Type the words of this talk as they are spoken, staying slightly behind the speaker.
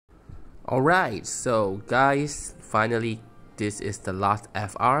Alright, so guys, finally this is the last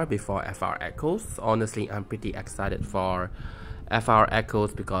FR before FR Echoes. Honestly, I'm pretty excited for FR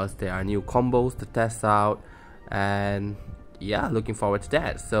Echoes because there are new combos to test out, and yeah, looking forward to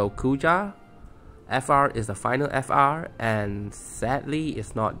that. So Kuja FR is the final FR, and sadly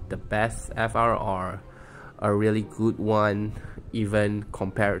it's not the best FR or a really good one even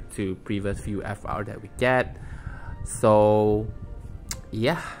compared to previous few FR that we get. So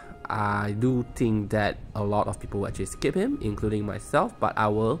yeah, I do think that a lot of people actually skip him, including myself, but I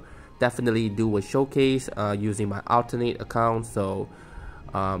will definitely do a showcase using my alternate account, so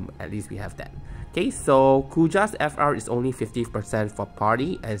at least we have that. Okay, so Kuja's FR is only 50% for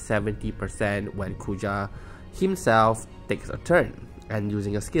party and 70% when Kuja himself takes a turn and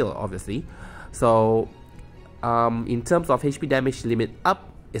using a skill, obviously. So in terms of HP damage limit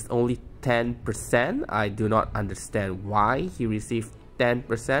up, it's only 10%. I do not understand why he received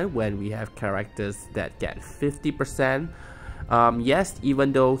 10% when we have characters that get 50%. Yes,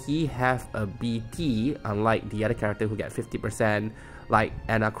 even though he have a BT, unlike the other character who get 50%, like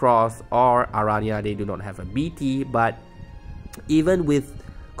Anna Cross or Aranya, they do not have a BT. But even with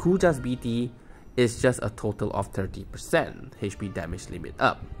Kuja's BT, it's just a total of 30% HP damage limit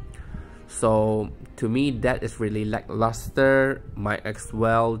up. So to me, that is really lackluster. Might as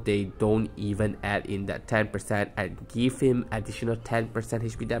well they don't even add in that 10% and give him additional 10%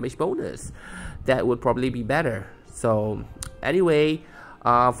 HP damage bonus. That would probably be better. So anyway,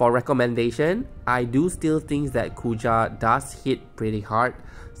 for recommendation, I do still think that Kuja does hit pretty hard.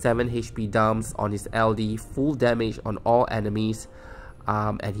 7 HP dumps on his LD, full damage on all enemies,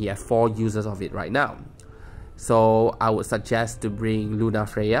 and he has 4 users of it right now. So I would suggest to bring Luna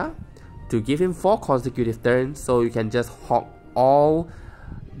Freya to give him 4 consecutive turns, so you can just hog all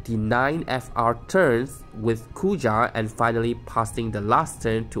the 9 FR turns with Kuja and finally passing the last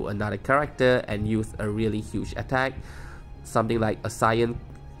turn to another character and use a really huge attack, something like a Cyan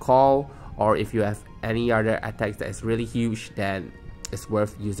Call, or if you have any other attacks that is really huge, then it's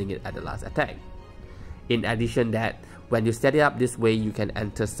worth using it at the last attack. In addition that, when you set it up this way, you can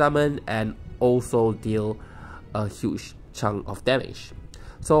enter summon and also deal a huge chunk of damage.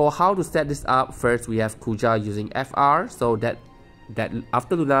 So how to set this up? First, we have Kuja using FR, so that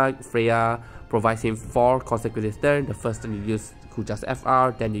after Luna Freya provides him 4 consecutive turns. The first turn you use Kuja's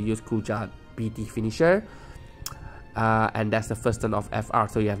FR, then you use Kuja BT finisher, and that's the first turn of FR,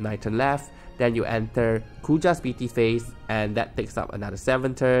 so you have 9 turns left. Then you enter Kuja's BT phase, and that takes up another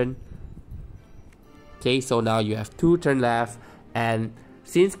 7 turns. Okay, so now you have 2 turns left, and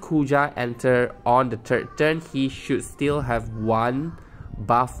since Kuja enter on the 3rd turn, he should still have 1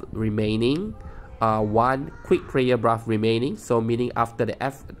 buff remaining, 1 quick prayer buff remaining, so meaning after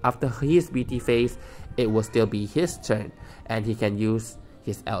his BT phase, it will still be his turn and he can use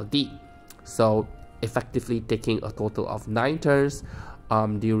his LD, so effectively taking a total of 9 turns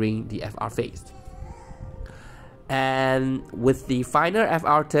during the FR phase. And with the final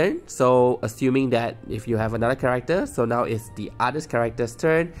FR turn, so assuming that if you have another character, so now it's the other character's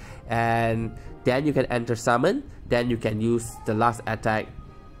turn, and then you can enter summon, then you can use the last attack.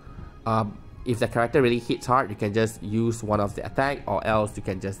 If the character really hits hard, you can just use one of the attack, or else you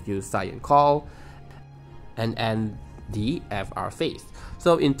can just use Cyan Call and end the FR phase.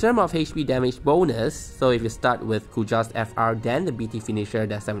 So in terms of HP damage bonus, so if you start with Kuja's FR, then the BT finisher,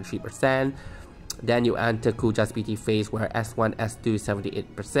 that's 73%. Then you enter Kuja's BT phase where S1, S2 is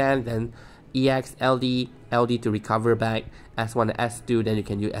 78%, then EX, LD to recover back, S1 and S2, then you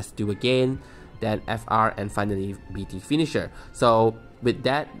can use S2 again, then FR, and finally BT finisher. So with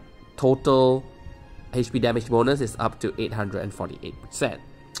that, total HP damage bonus is up to 848%,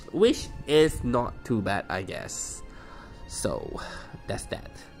 which is not too bad, I guess. So that's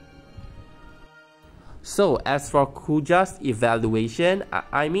that. So as for Kuja's evaluation,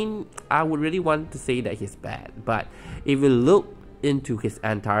 I mean, I would really want to say that he's bad, but if you look into his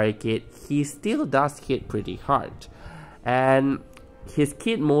entire kit, he still does hit pretty hard, and his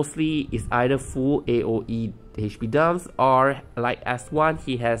kit mostly is either full AoE HP dumps, or like S1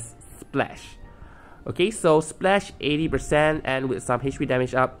 he has Splash. Okay, so Splash 80%, and with some HP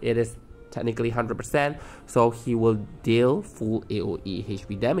damage up, it is technically 100%, so he will deal full AoE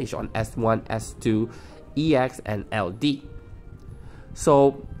HP damage on S1, S2, EX, and LD.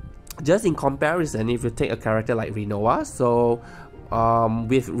 So just in comparison, if you take a character like Rinoa, so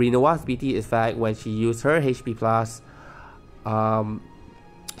with Rinoa's BT effect, when she uses her HP plus,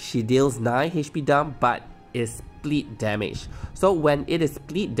 she deals 9 HP dump, but is split damage. So when it is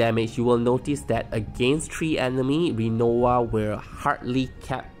split damage, you will notice that against 3 enemy, Rinoa will hardly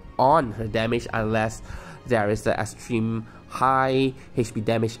cap on her damage unless there is an extreme high HP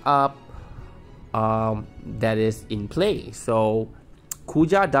damage up that is in play. So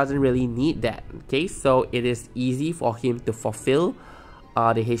Kuja doesn't really need that. Okay, so it is easy for him to fulfill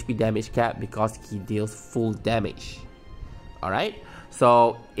the HP damage cap because he deals full damage. Alright,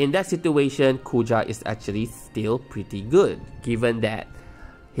 so in that situation, Kuja is actually still pretty good, given that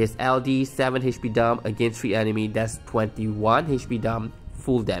his LD 7 HP dump against 3 enemy, that's 21 HP dump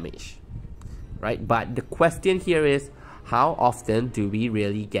full damage. Right, but the question here is, how often do we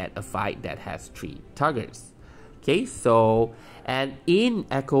really get a fight that has 3 targets? Okay, so, and in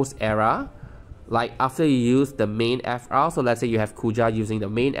Echo's era, like after you use the main FR, so let's say you have Kuja using the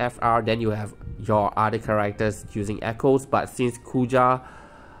main FR, then you have your other characters using Echoes, but since Kuja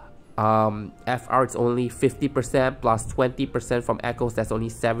FR is only 50% plus 20% from Echoes, that's only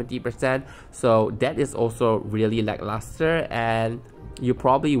 70%, so that is also really lackluster, and you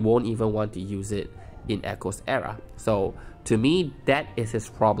probably won't even want to use it in Echo's era. So to me, that is his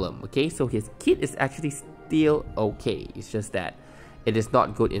problem. Okay, so his kit is actually still okay, it's just that it is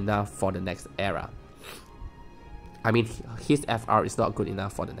not good enough for the next era. I mean, his FR is not good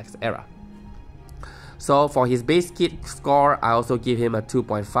enough for the next era. So for his base kit score, I also give him a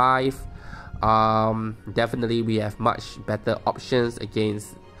 2.5. Definitely we have much better options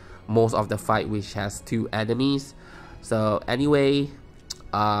against most of the fight which has 2 enemies. So anyway,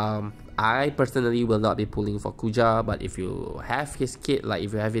 I personally will not be pulling for Kuja, but if you have his kit, like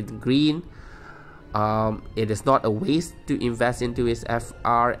if you have it in green, it is not a waste to invest into his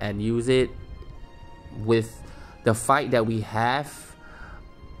FR and use it. With the fight that we have,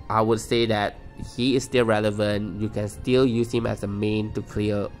 I would say that he is still relevant. You can still use him as a main to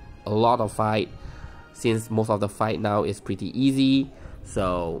clear a lot of fight, since most of the fight now is pretty easy.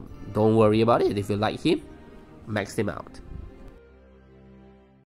 So don't worry about it. If you like him, max him out.